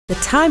The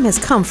time has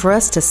come for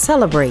us to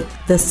celebrate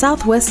the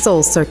Southwest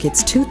Soul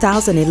Circuit's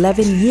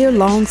 2011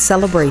 year-long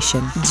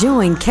celebration.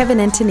 Join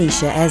Kevin and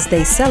Tanisha as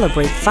they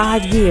celebrate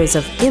 5 years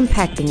of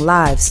impacting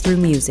lives through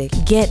music.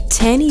 Get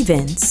 10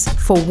 events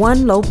for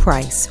one low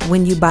price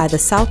when you buy the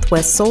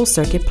Southwest Soul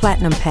Circuit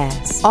Platinum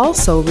Pass.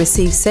 Also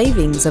receive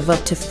savings of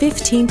up to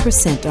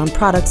 15% on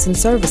products and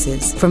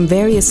services from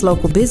various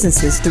local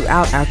businesses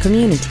throughout our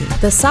community.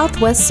 The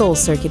Southwest Soul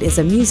Circuit is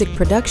a music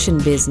production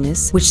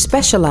business which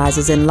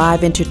specializes in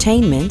live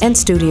entertainment and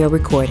studio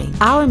recording.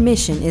 Our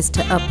mission is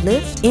to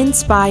uplift,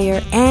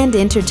 inspire, and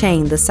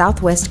entertain the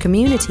Southwest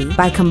community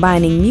by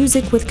combining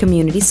music with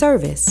community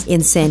service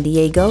in San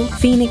Diego,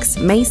 Phoenix,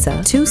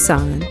 Mesa,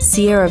 Tucson,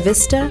 Sierra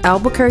Vista,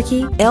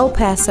 Albuquerque, El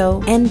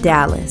Paso, and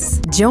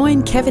Dallas.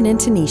 Join Kevin and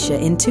Tanisha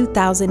in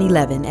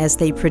 2011 as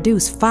they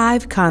produce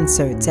 5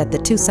 concerts at the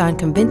Tucson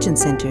Convention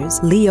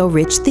Center's Leo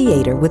Rich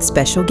Theater with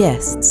special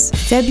guests.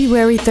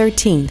 February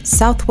 13th,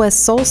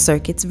 Southwest Soul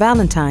Circuit's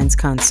Valentine's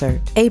Concert.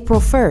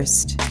 April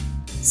 1st,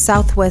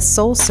 Southwest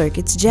Soul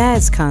Circuit's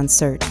Jazz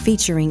Concert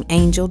featuring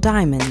Angel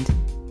Diamond.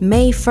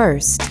 May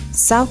 1st,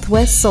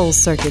 Southwest Soul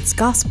Circuit's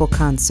Gospel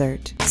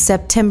Concert.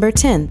 September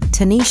 10th,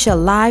 Tanisha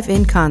Live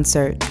in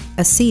Concert,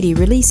 a CD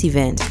release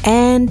event.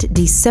 And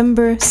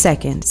December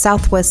 2nd,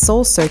 Southwest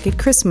Soul Circuit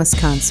Christmas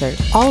Concert.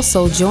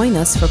 Also join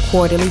us for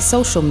quarterly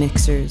social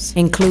mixers,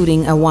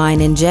 including a wine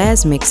and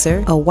jazz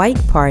mixer, a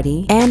white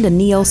party, and a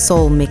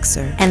neo-soul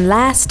mixer. And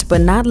last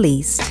but not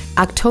least,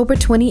 October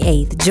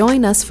 28th,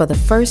 join us for the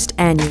first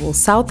annual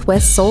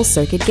Southwest Soul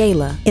Circuit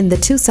Gala in the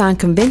Tucson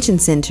Convention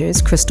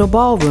Center's Crystal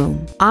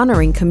Ballroom,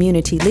 honoring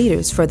community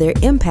leaders for their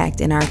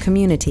impact in our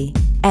community.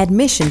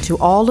 Admission to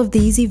all of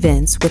these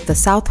events with the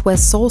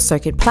Southwest Soul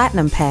Circuit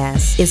Platinum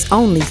Pass is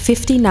only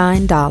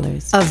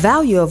 $59, a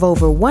value of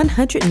over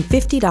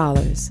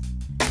 $150.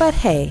 But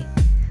hey,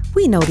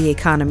 we know the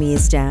economy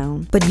is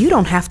down, but you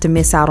don't have to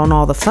miss out on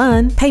all the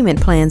fun.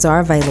 Payment plans are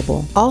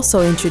available.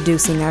 Also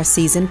introducing our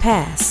Season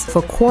Pass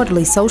for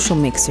quarterly social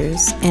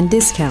mixers and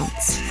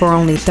discounts for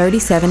only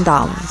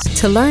 $37.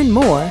 To learn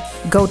more,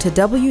 go to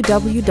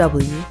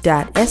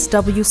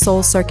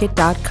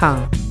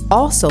www.swsoulcircuit.com.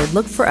 Also,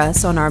 look for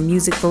us on our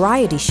music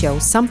variety show,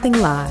 Something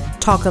Live,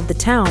 Talk of the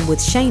Town with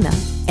Shayna,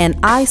 and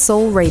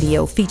iSoul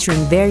Radio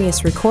featuring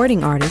various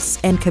recording artists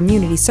and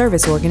community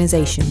service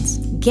organizations.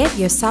 Get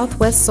your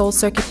Southwest Soul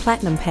Circuit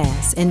Platinum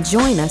Pass and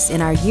join us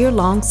in our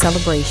year-long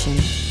celebration,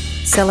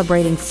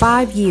 celebrating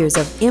 5 years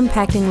of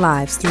impacting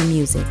lives through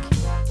music.